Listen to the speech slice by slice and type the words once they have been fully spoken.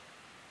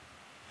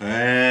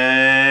And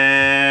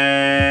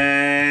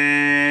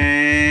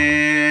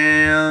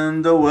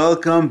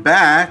welcome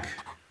back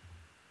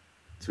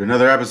to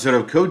another episode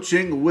of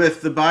Coaching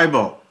with the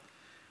Bible.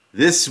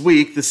 This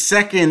week, the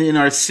second in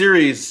our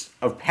series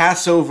of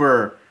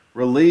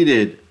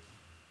Passover-related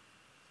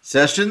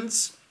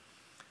sessions.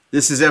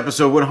 This is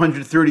episode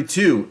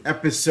 132,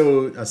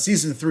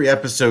 season 3,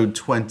 episode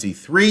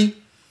 23.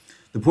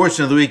 The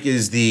portion of the week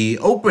is the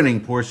opening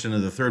portion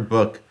of the third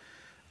book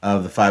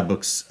of the 5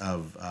 books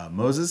of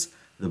Moses.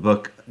 The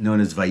book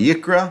known as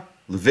Vayikra,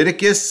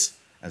 Leviticus,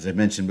 as I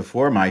mentioned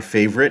before, my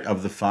favorite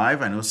of the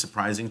 5. I know,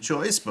 surprising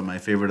choice, but my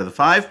favorite of the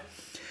 5.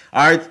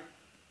 Our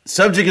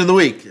subject of the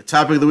week,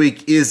 topic of the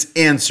week, is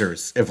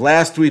answers. If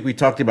last week we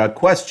talked about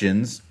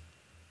questions,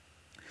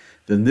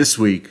 then this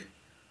week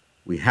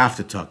we have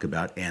to talk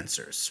about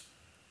answers.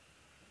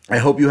 I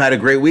hope you had a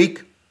great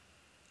week.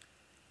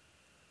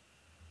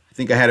 I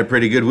think I had a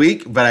pretty good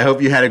week, but I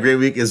hope you had a great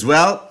week as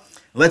well.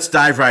 Let's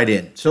dive right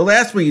in. So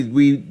last week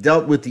we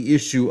dealt with the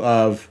issue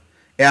of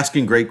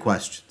asking great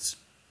questions.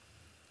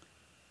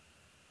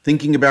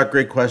 Thinking about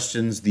great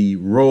questions, the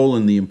role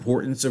and the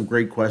importance of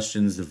great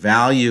questions, the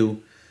value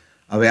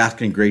of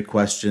asking great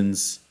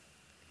questions.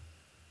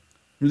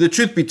 The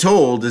truth be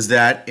told is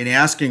that in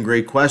asking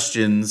great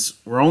questions,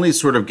 we're only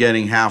sort of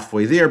getting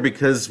halfway there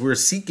because we're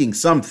seeking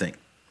something.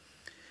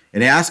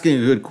 In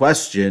asking a good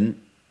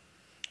question,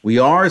 we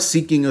are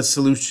seeking a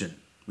solution.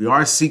 We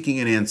are seeking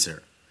an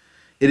answer.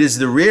 It is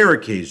the rare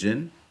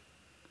occasion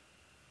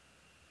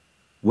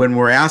when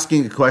we're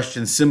asking a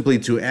question simply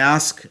to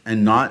ask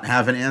and not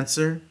have an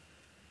answer.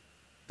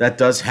 That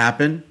does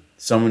happen.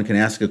 Someone can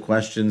ask a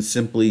question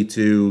simply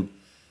to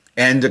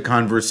end a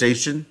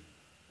conversation.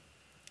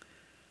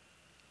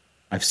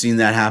 I've seen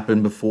that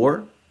happen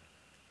before.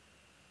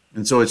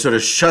 And so it sort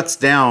of shuts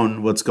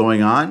down what's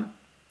going on.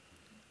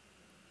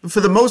 But for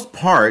the most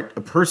part,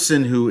 a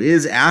person who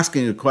is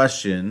asking a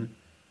question,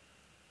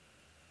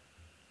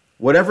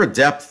 whatever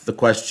depth the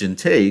question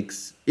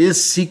takes,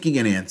 is seeking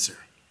an answer.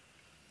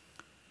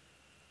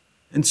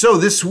 And so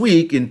this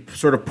week, in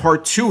sort of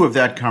part 2 of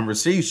that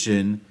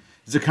conversation,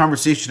 is a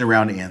conversation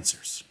around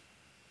answers.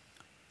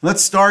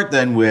 Let's start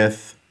then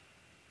with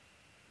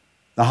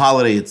the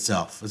holiday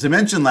itself. As I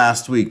mentioned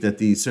last week, that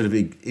the sort of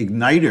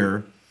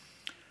igniter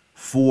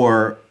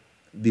for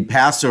the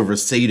Passover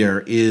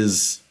Seder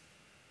is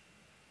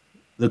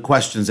the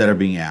questions that are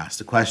being asked,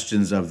 the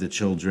questions of the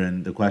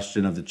children, the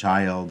question of the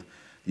child.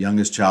 The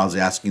youngest child is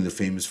asking the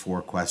famous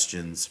 4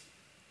 questions.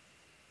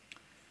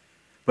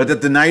 But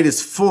that the night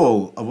is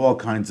full of all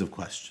kinds of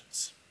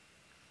questions.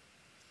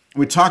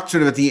 We talked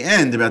sort of at the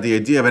end about the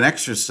idea of an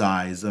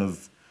exercise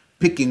of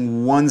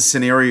picking one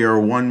scenario or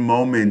one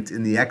moment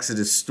in the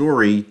Exodus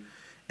story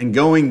and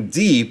going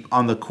deep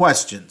on the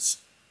questions,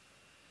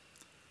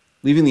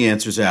 leaving the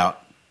answers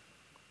out.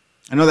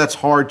 I know that's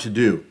hard to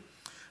do.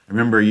 I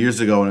remember years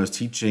ago when I was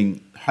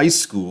teaching high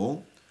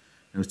school,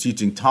 I was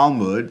teaching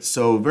Talmud,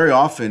 so very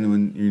often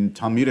when you're in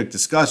Talmudic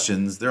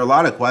discussions, there are a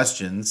lot of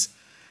questions,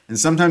 and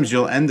sometimes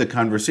you'll end the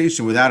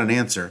conversation without an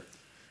answer.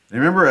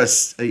 And I remember a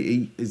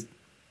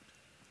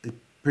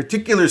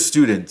particular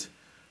student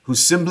who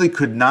simply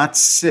could not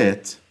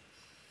sit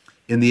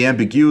in the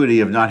ambiguity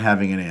of not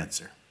having an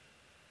answer.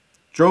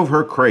 Drove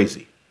her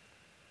crazy.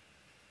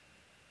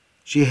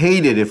 She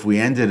hated if we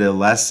ended a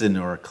lesson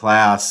or a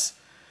class,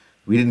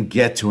 we didn't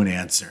get to an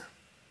answer.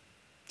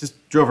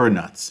 Just drove her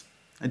nuts.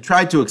 I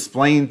tried to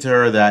explain to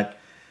her that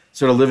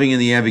sort of living in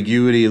the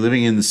ambiguity,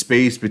 living in the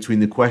space between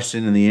the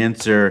question and the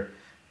answer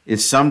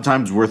is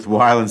sometimes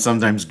worthwhile and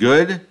sometimes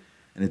good,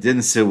 and it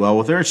didn't sit well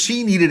with her.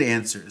 She needed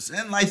answers.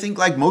 And I think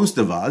like most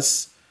of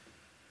us,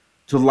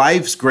 to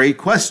life's great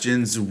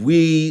questions,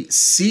 we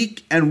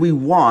seek and we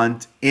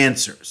want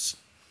answers.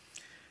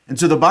 And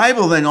so the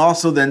Bible then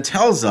also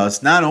tells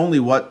us not only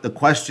what the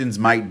questions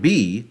might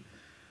be,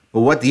 but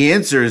what the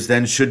answers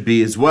then should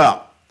be as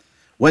well.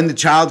 When the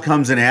child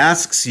comes and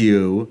asks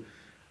you,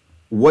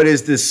 what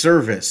is this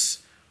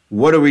service?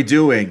 What are we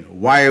doing?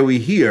 Why are we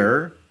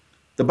here?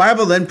 The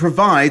Bible then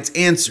provides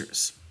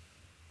answers.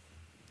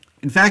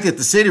 In fact, at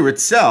the Seder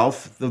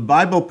itself, the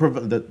Bible,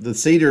 the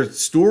Seder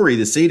story,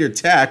 the Seder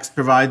text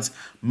provides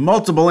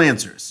multiple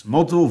answers,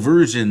 multiple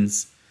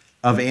versions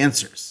of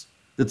answers.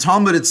 The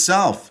Talmud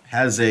itself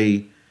has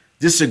a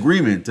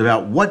disagreement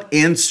about what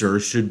answer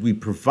should we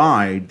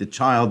provide the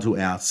child who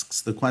asks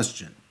the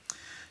question.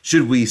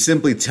 Should we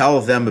simply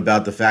tell them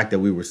about the fact that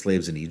we were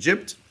slaves in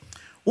Egypt?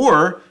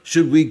 Or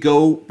should we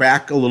go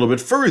back a little bit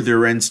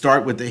further and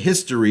start with the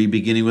history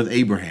beginning with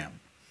Abraham?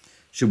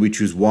 Should we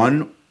choose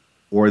one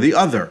or the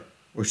other?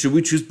 Or should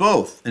we choose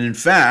both? And in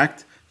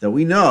fact, that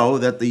we know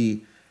that the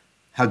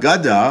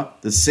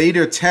Haggadah, the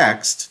Seder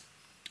text,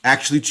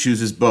 actually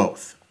chooses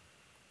both.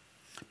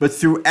 But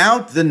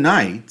throughout the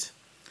night,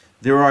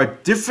 there are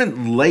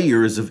different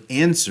layers of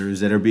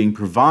answers that are being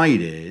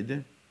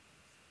provided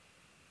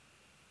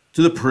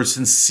to the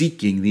person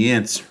seeking the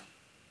answer.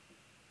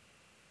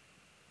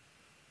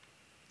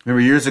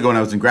 Remember years ago when I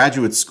was in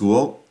graduate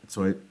school,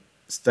 so I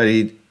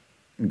studied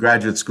in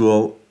graduate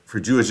school for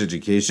Jewish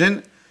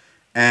education,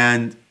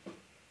 and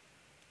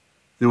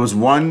there was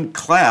one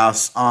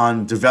class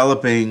on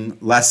developing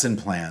lesson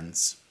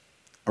plans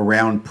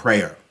around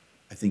prayer.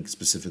 I think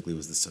specifically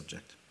was the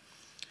subject.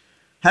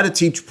 How to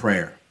teach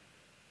prayer.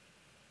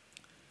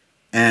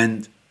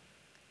 And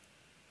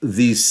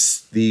the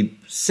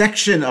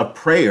section of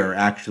prayer,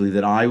 actually,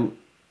 that I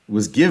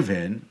was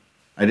given,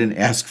 I didn't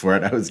ask for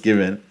it, I was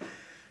given,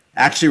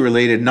 actually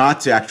related not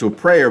to actual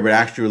prayer, but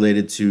actually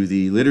related to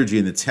the liturgy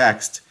and the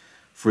text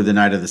for the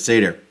night of the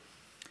Seder.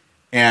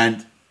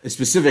 And a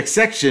specific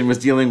section was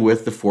dealing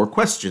with the 4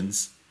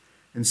 questions.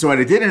 And so I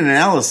did an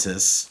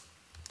analysis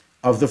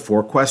of the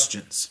 4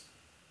 questions.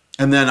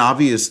 And then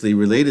obviously,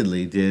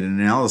 relatedly, did an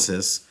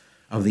analysis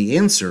of the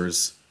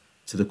answers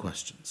to the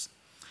questions.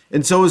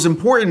 And so it's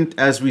important,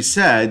 as we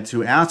said,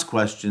 to ask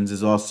questions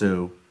is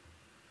also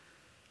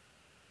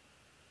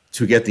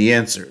to get the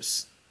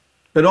answers.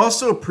 But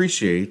also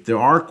appreciate there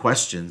are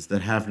questions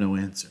that have no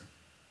answer.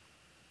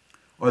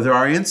 Or there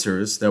are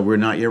answers that we're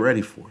not yet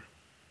ready for.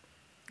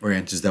 Or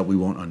answers that we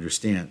won't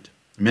understand.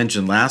 I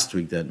mentioned last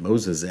week that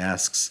Moses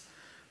asks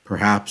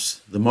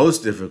perhaps the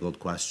most difficult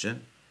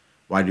question.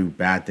 Why do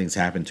bad things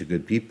happen to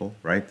good people,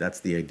 right? That's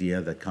the idea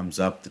that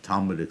comes up. The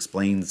Talmud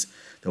explains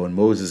that when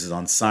Moses is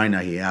on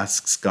Sinai, he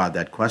asks God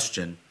that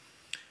question.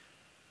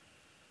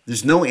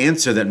 There's no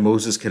answer that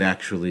Moses could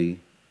actually,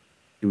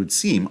 it would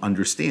seem,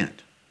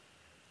 understand,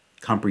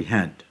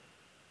 comprehend.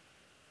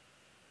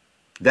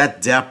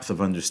 That depth of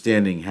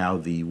understanding how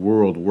the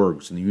world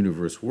works and the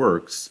universe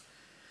works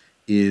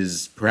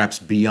is perhaps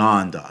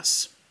beyond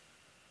us.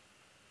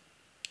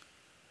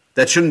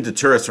 That shouldn't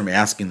deter us from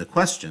asking the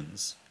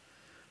questions,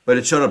 but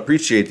it should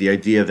appreciate the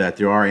idea that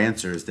there are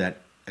answers that,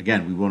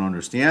 again, we won't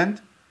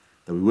understand,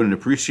 that we wouldn't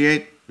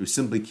appreciate, we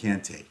simply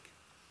can't take.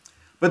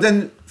 But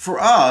then for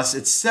us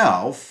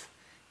itself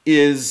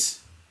is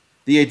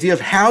the idea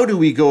of how do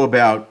we go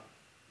about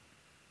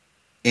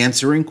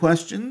answering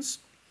questions?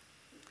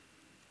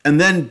 And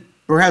then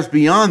perhaps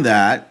beyond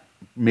that,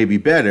 maybe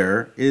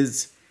better,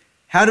 is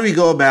how do we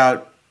go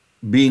about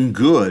being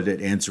good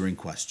at answering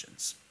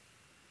questions?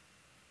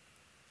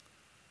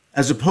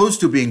 As opposed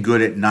to being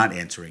good at not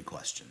answering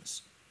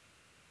questions.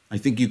 I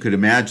think you could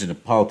imagine a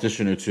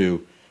politician or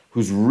two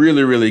who's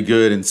really, really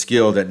good and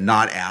skilled at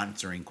not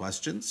answering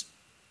questions.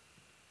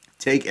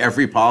 Take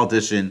every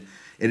politician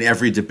in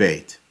every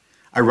debate.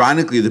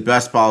 Ironically, the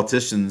best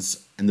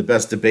politicians and the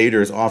best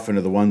debaters often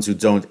are the ones who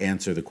don't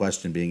answer the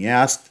question being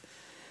asked.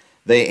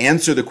 They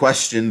answer the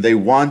question they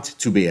want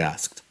to be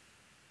asked.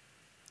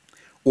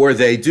 Or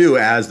they do,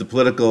 as the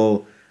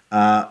political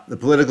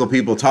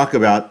people talk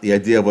about the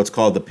idea of what's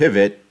called the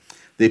pivot.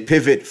 They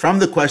pivot from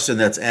the question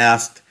that's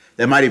asked.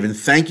 They might even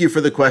thank you for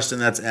the question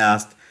that's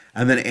asked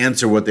and then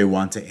answer what they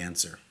want to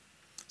answer.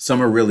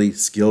 Some are really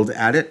skilled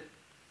at it.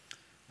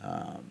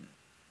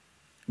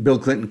 Bill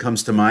Clinton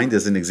comes to mind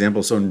as an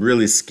example, someone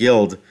really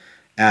skilled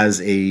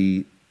as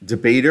a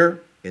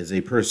debater, as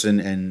a person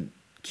in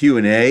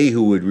Q&A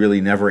who would really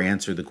never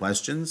answer the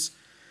questions.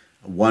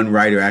 One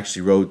writer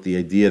actually wrote the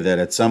idea that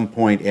at some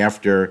point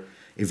after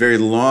a very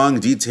long,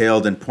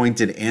 detailed, and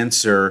pointed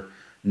answer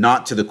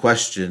not to the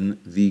question,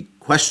 the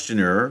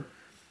questioner,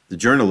 the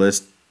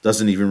journalist,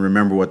 doesn't even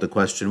remember what the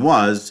question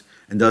was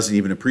and doesn't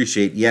even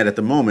appreciate yet at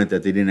the moment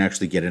that they didn't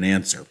actually get an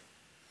answer.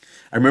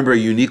 I remember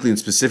uniquely and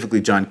specifically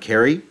John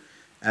Kerry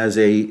as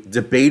a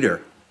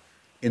debater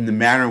in the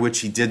manner in which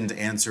he didn't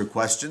answer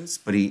questions,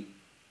 but he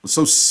was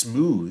so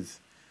smooth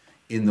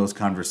in those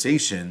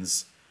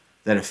conversations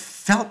that it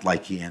felt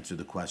like he answered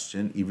the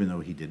question, even though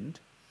he didn't.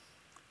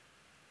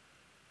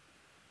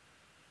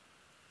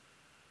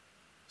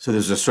 So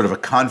there's a sort of a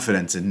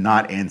confidence in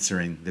not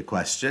answering the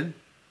question.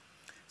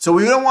 So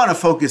we don't want to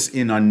focus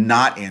in on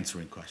not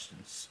answering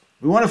questions.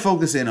 We want to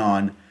focus in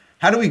on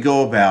how do we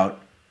go about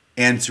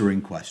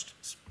answering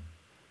questions.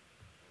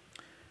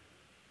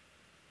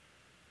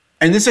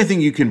 And this I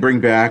think you can bring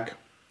back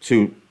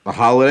to a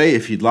holiday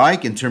if you'd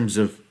like, in terms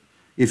of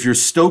if you're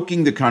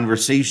stoking the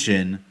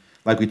conversation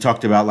like we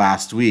talked about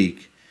last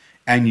week,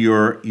 and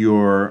you're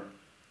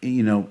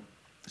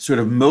sort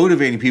of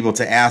motivating people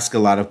to ask a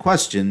lot of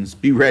questions,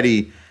 be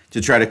ready to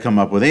try to come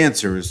up with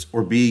answers,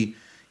 or be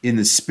in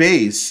the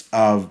space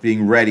of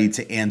being ready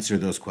to answer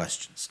those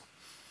questions.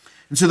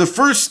 And so the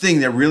first thing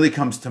that really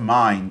comes to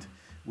mind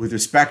with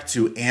respect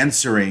to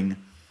answering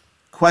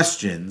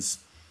questions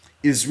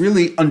is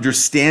really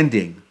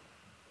understanding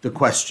the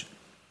question.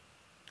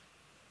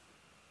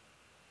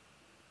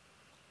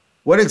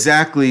 What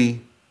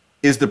exactly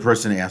is the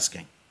person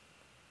asking?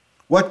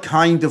 What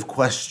kind of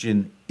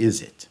question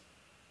is it?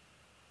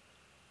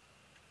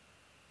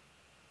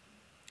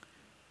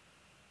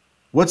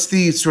 What's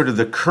the sort of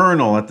the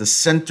kernel at the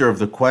center of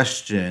the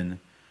question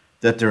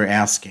that they're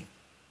asking?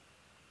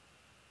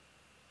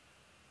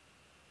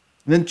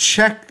 And then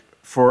check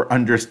for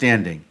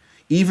understanding.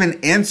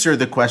 Even answer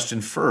the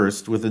question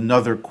first with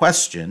another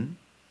question,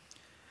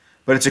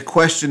 but it's a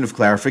question of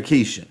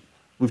clarification.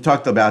 We've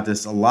talked about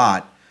this a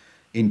lot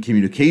in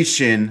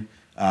communication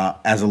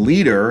as a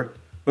leader,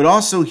 but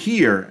also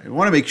here. I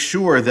want to make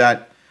sure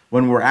that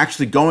when we're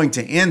actually going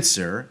to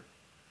answer,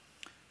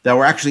 that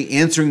we're actually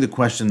answering the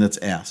question that's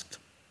asked.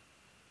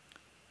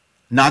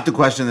 not the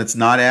question that's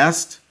not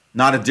asked,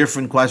 not a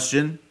different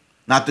question,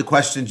 not the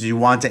questions you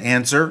want to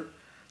answer,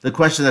 the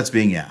question that's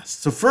being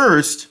asked. So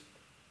first,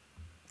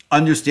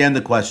 understand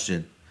the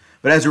question.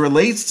 But as it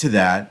relates to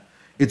that,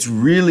 it's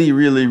really,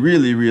 really,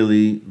 really,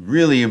 really,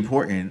 really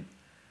important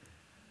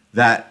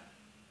that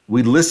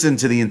we listen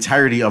to the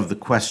entirety of the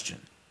question.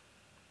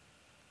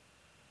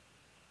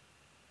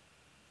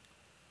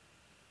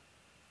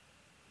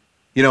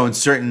 You know, in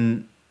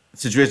certain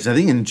situations, I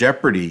think in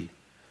Jeopardy,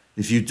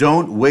 if you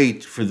don't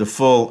wait for the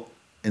full,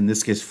 in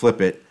this case,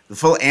 flip it, the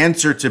full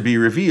answer to be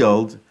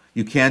revealed,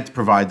 you can't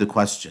provide the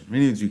question.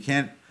 Meaning you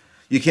can't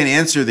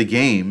answer the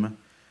game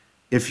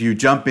if you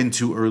jump in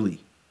too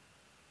early.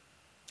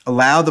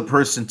 Allow the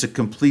person to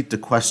complete the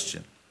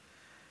question.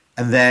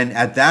 And then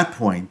at that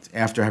point,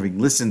 after having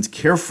listened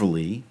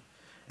carefully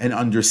and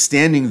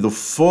understanding the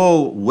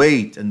full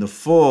weight and the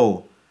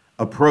full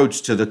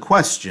approach to the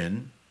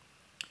question,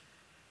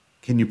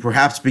 can you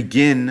perhaps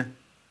begin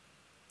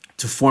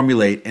to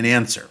formulate an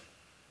answer?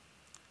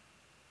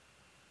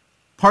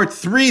 Part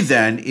 3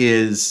 then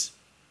is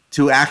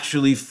to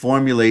actually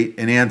formulate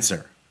an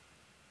answer.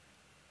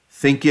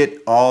 Think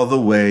it all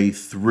the way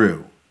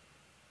through.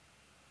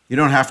 You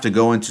don't have to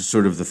go into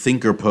sort of the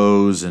thinker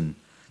pose and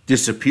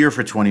disappear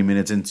for 20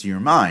 minutes into your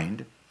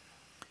mind,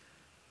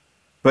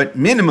 but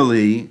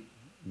minimally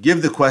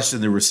give the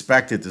question the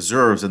respect it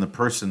deserves and the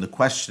person, the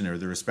questioner,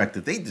 the respect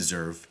that they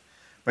deserve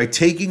by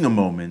taking a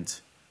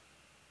moment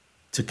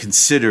to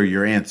consider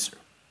your answer.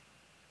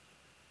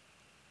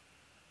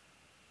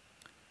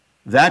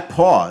 That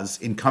pause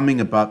in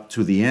coming up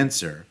to the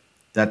answer,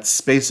 that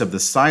space of the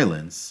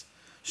silence,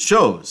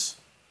 shows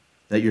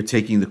that you're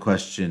taking the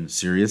question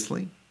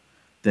seriously,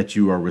 that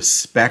you are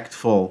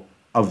respectful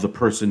of the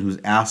person who's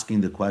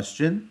asking the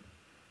question,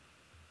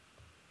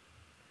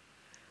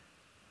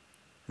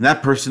 and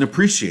that person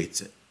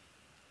appreciates it.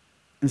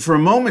 And for a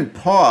moment,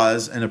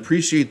 pause and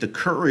appreciate the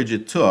courage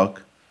it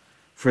took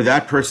for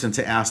that person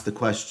to ask the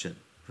question.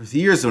 For the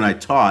years when I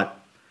taught,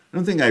 I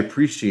don't think I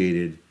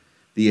appreciated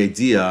the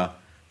idea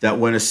that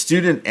when a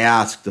student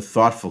asked a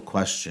thoughtful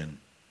question,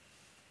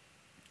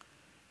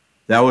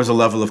 that was a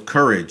level of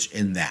courage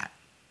in that.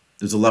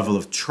 There's a level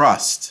of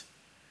trust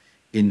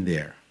in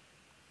there.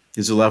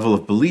 There's a level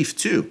of belief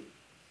too.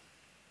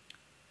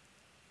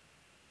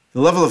 The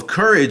level of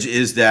courage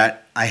is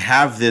that I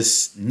have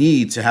this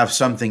need to have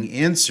something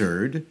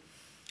answered,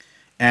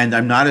 and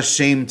I'm not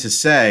ashamed to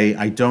say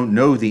I don't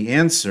know the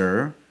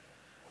answer,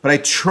 but I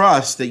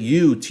trust that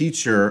you,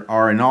 teacher,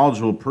 are a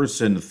knowledgeable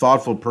person, a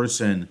thoughtful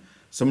person,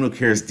 someone who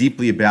cares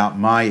deeply about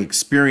my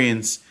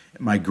experience,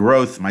 my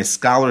growth, my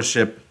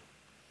scholarship.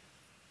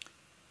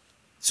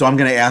 So I'm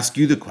going to ask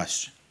you the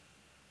question.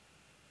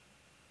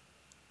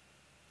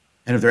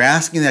 And if they're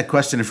asking that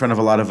question in front of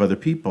a lot of other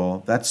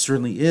people, that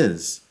certainly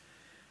is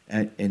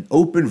an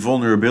open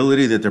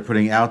vulnerability that they're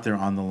putting out there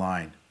on the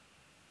line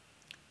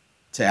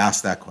to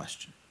ask that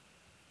question.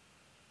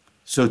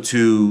 So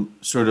to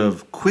sort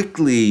of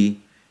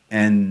quickly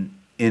and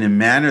in a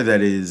manner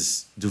that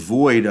is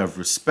devoid of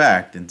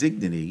respect and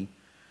dignity,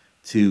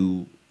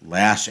 to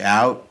lash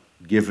out,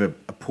 give a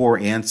poor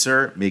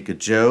answer, make a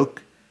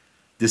joke,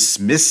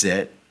 dismiss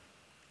it,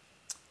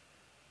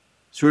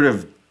 sort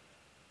of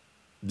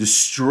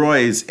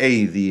destroys,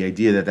 the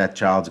idea that that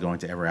child's going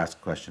to ever ask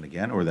a question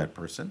again, or that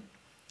person.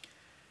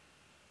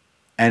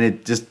 And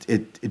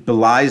it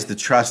belies the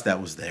trust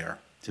that was there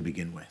to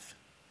begin with.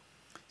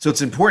 So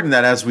it's important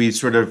that as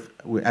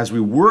we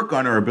work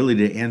on our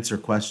ability to answer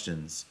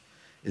questions,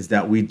 is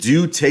that we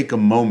do take a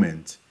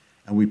moment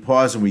and we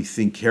pause and we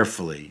think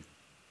carefully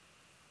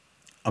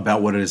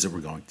about what it is that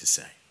we're going to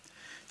say.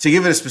 To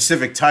give it a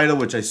specific title,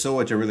 which I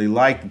really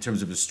liked in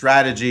terms of a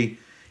strategy,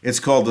 it's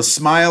called the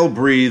Smile,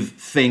 Breathe,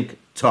 Think,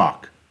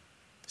 Talk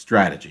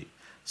strategy.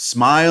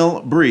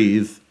 Smile,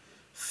 breathe,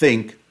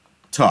 think,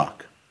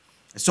 talk.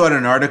 I saw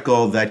an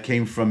article that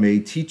came from a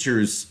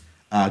teacher's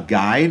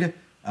guide,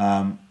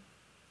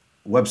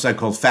 website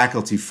called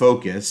Faculty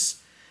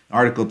Focus, an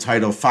article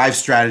titled 5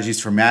 Strategies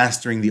for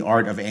Mastering the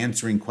Art of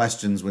Answering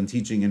Questions When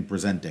Teaching and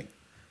Presenting.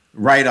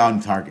 Right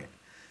on target.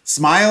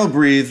 Smile,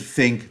 breathe,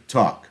 think,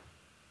 talk.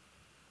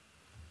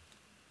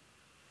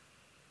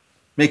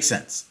 Makes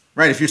sense,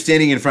 right? If you're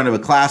standing in front of a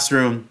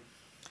classroom,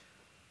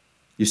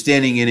 you're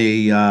standing in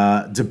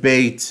a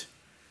debate,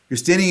 you're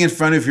standing in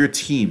front of your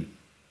team,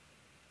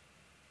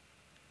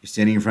 you're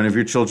standing in front of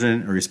your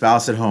children or your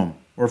spouse at home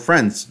or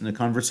friends in a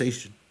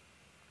conversation.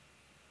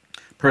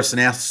 Person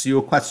asks you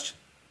a question.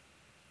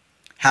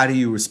 How do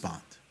you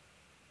respond?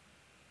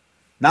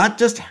 Not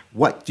just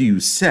what do you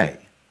say,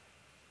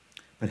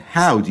 but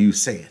how do you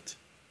say it?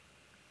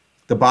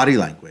 The body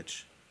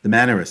language, the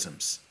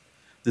mannerisms,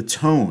 the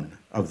tone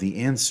of the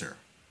answer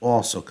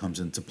also comes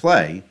into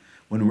play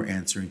when we're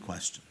answering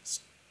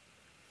questions.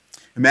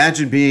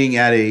 Imagine being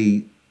at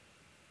a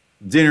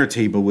dinner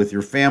table with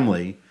your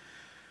family.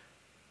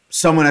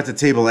 Someone at the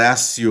table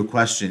asks you a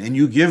question and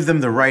you give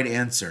them the right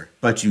answer,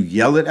 but you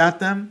yell it at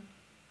them.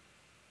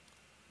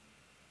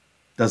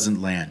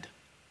 Doesn't land.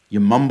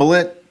 You mumble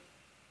it,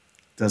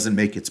 doesn't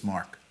make its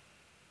mark.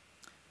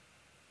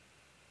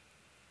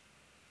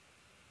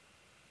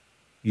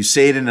 You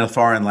say it in a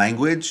foreign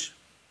language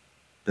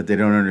that they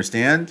don't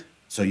understand,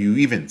 so you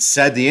even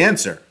said the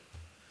answer.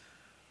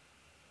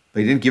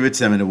 But you didn't give it to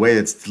them in a way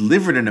that's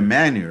delivered in a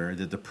manner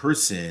that the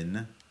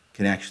person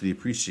can actually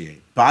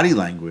appreciate. Body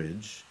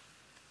language,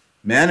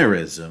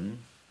 mannerism,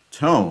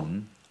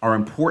 tone are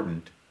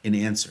important in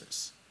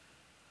answers.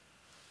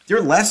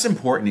 They're less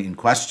important in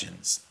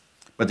questions,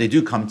 but they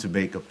do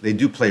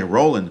play a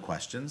role in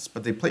questions,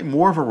 but they play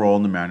more of a role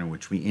in the manner in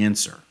which we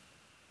answer.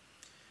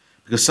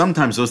 Because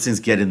sometimes those things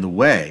get in the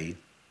way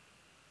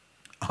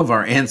of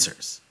our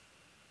answers.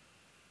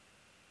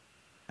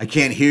 I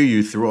can't hear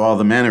you through all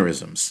the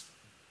mannerisms.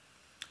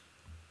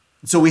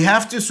 So we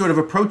have to sort of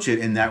approach it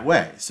in that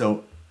way.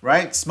 So,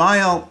 right?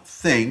 Smile,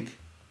 think.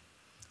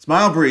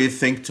 Smile, breathe,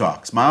 think,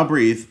 talk. Smile,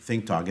 breathe,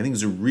 think, talk. I think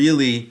it's a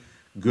really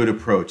good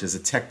approach as a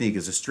technique,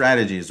 as a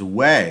strategy, as a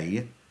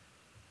way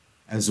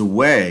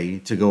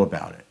to go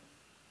about it.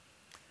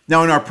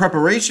 Now, in our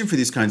preparation for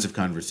these kinds of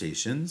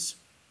conversations,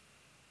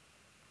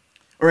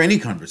 or any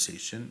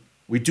conversation,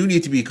 we do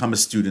need to become a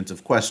student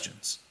of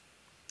questions.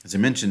 As I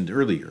mentioned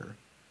earlier,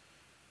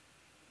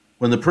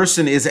 when the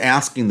person is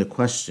asking the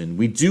question,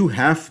 we do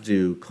have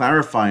to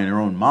clarify in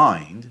our own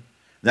mind.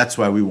 That's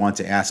why we want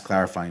to ask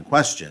clarifying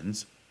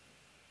questions.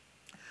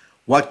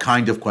 What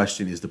kind of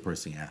question is the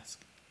person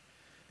asking?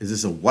 Is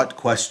this a what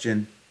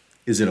question?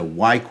 Is it a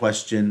why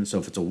question? So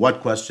if it's a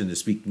what question, they're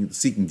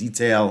seeking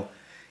detail.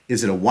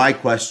 Is it a why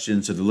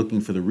question? So they're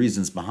looking for the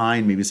reasons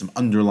behind, maybe some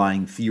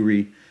underlying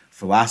theory,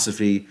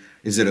 philosophy.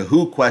 Is it a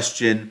who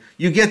question?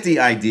 You get the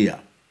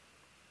idea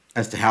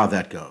as to how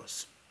that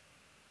goes.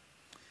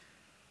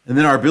 And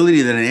then our ability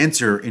to then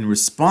answer in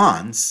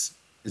response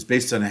is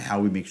based on how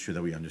we make sure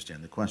that we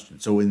understand the question.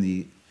 So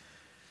in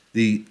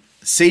the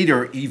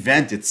Seder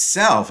event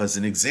itself, as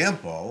an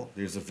example,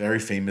 there's a very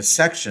famous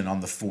section on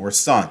the 4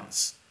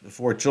 sons, the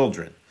 4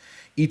 children,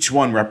 each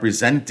one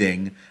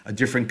representing a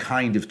different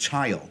kind of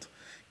child,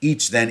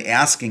 each then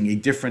asking a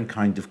different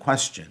kind of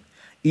question,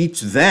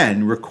 each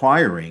then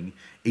requiring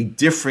a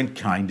different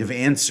kind of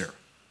answer.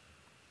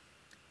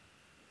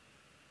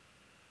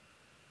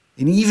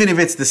 And even if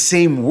it's the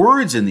same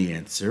words in the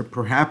answer,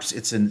 perhaps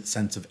it's a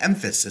sense of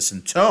emphasis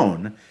and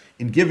tone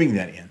in giving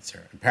that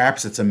answer. And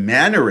perhaps it's a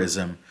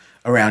mannerism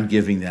around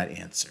giving that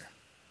answer.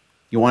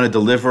 You want to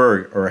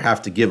deliver or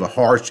have to give a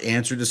harsh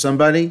answer to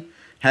somebody?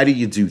 How do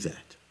you do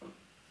that?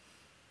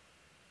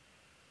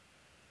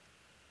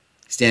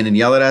 Stand and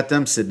yell it at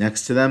them, sit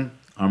next to them,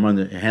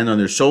 hand on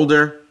their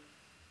shoulder.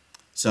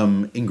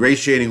 Some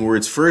ingratiating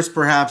words first,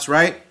 perhaps,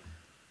 right?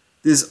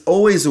 There's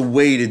always a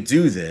way to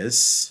do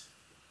this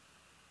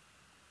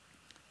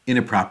in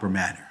a proper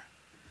manner.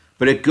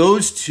 But it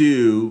goes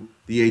to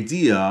the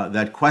idea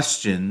that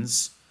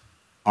questions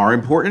are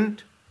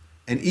important,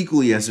 and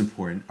equally as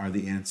important are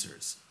the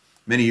answers.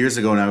 Many years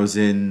ago when I was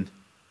in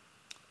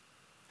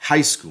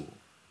high school,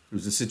 there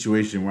was a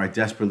situation where I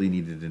desperately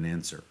needed an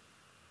answer.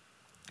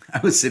 I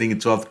was sitting in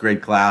 12th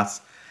grade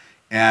class,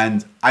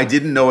 and I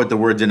didn't know what the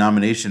word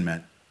denomination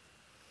meant.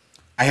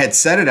 I had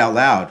said it out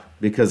loud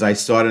because I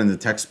saw it in the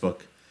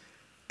textbook,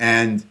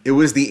 and it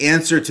was the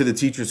answer to the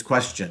teacher's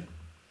question,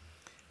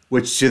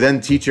 which the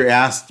then teacher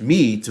asked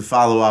me to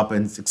follow up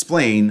and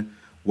explain,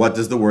 what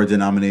does the word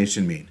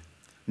denomination mean?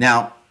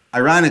 Now,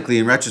 ironically,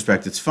 in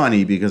retrospect, it's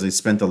funny because I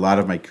spent a lot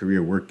of my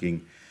career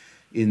working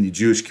in the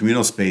Jewish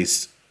communal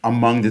space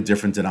among the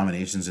different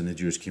denominations in the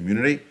Jewish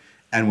community.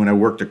 And when I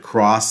worked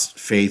across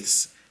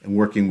faiths and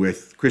working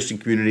with Christian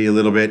community a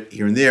little bit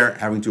here and there,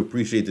 having to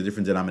appreciate the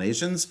different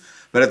denominations.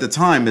 But at the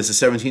time, as a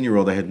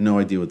 17-year-old, I had no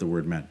idea what the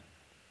word meant.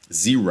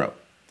 Zero.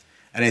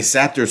 And I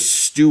sat there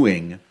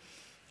stewing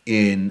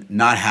in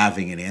not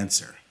having an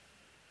answer.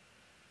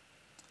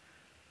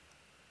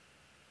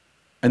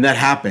 And that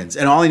happens.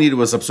 And all I needed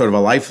was some sort of a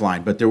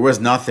lifeline, but there was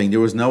nothing. There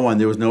was no one.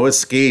 There was no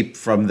escape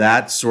from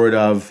that sort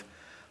of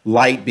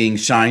light being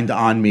shined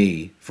on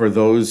me for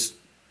those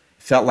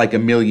felt like a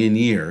million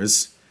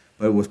years,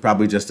 but it was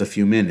probably just a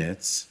few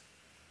minutes.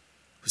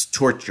 It was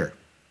torture.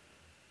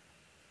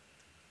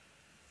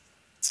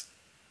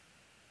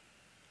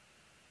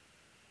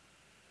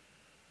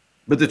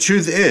 But the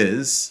truth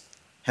is,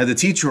 had the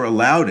teacher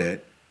allowed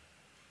it,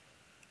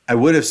 I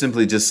would have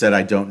simply just said,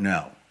 I don't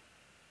know.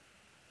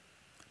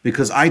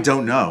 Because I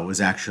don't know is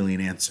actually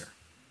an answer.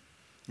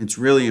 It's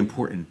really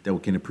important that we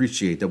can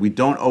appreciate that we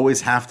don't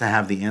always have to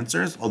have the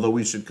answers, although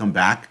we should come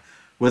back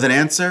with an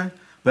answer.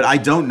 But I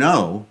don't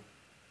know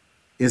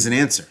is an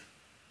answer.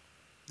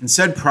 And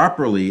said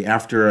properly,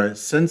 after a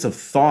sense of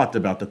thought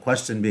about the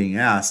question being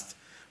asked,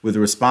 with a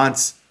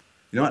response,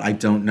 you know what, I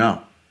don't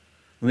know.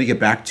 Let me get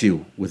back to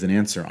you with an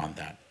answer on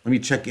that. Let me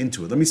check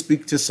into it. Let me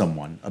speak to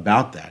someone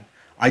about that.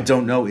 I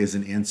don't know is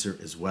an answer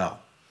as well.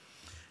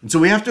 And so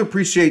we have to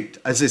appreciate,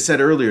 as I said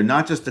earlier,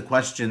 not just the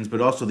questions,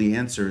 but also the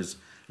answers,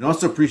 and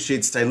also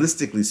appreciate,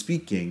 stylistically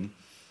speaking,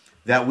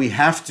 that we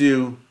have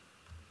to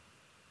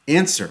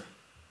answer.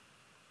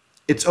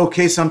 It's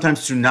okay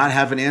sometimes to not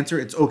have an answer.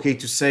 It's okay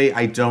to say,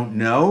 I don't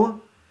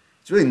know.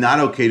 It's really not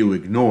okay to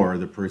ignore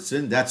the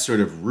person. That's sort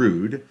of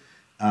rude.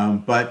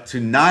 But to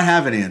not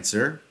have an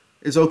answer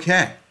is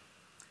okay.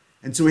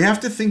 And so we have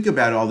to think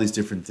about all these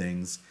different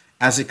things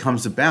as it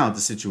comes about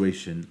the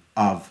situation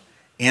of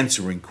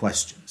answering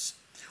questions.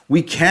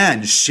 We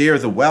can share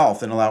the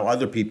wealth and allow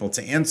other people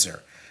to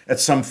answer at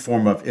some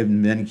form of,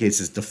 in many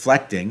cases,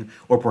 deflecting,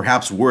 or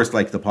perhaps worse,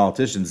 like the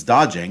politicians,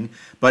 dodging.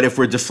 But if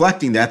we're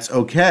deflecting, that's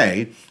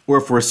okay. Or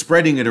if we're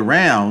spreading it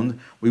around,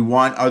 we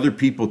want other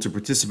people to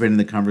participate in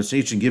the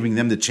conversation, giving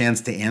them the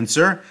chance to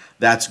answer.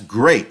 That's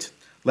great.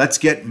 Let's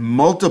get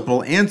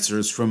multiple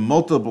answers from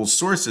multiple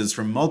sources,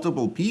 from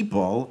multiple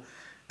people,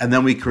 and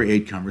then we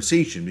create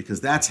conversation,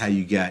 because that's how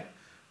you get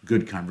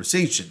good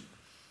conversation.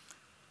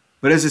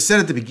 But as I said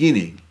at the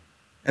beginning,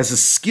 as a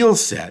skill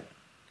set,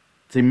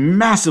 it's a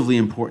massively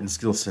important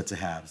skill set to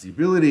have, the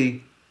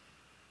ability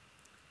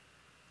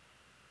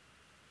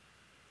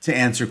to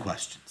answer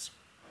questions.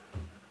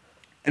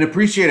 And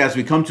appreciate, as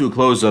we come to a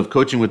close of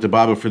Coaching with the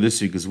Bible for this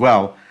week as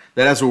well,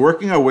 that as we're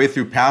working our way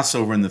through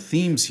Passover and the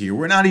themes here,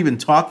 we're not even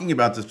talking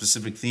about the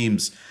specific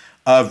themes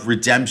of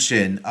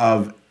redemption,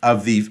 of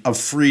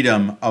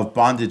freedom, of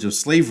bondage, of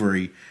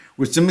slavery.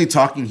 We're simply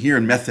talking here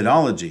in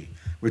methodology.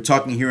 We're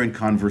talking here in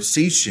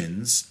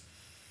conversations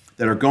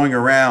that are going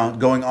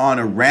on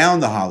around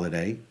the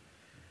holiday,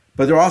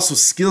 but there are also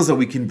skills that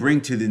we can bring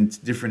to the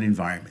different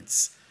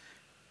environments.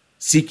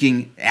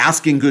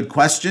 Asking good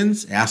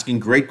questions, asking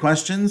great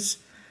questions,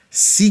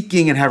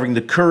 seeking and having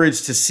the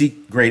courage to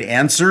seek great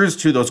answers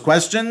to those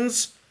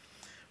questions,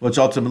 which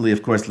ultimately,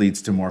 of course,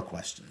 leads to more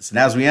questions. And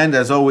as we end,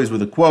 as always,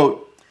 with a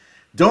quote,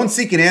 don't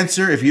seek an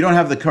answer if you don't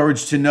have the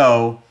courage to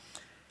know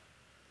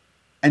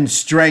and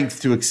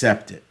strength to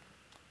accept it.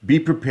 Be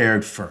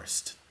prepared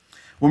first.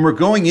 When we're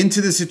going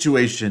into the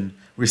situation,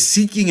 we're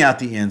seeking out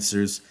the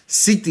answers,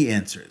 seek the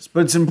answers.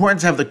 But it's important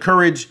to have the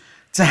courage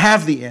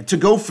to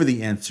go for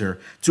the answer,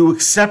 to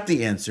accept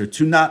the answer,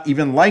 to not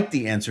even like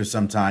the answer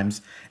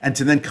sometimes, and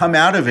to then come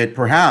out of it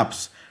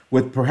perhaps,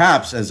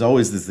 as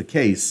always is the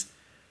case,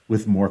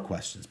 with more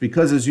questions.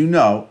 Because as you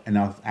know, and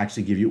I'll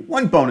actually give you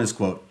one bonus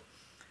quote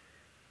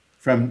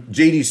from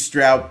J.D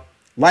Stroube,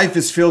 life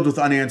is filled with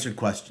unanswered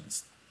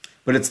questions,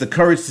 but it's the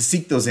courage to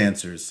seek those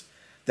answers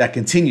that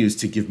continues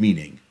to give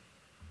meaning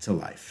to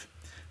life.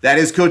 That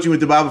is Coaching with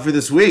the Bible for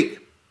this week.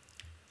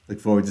 Look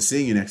forward to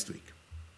seeing you next week.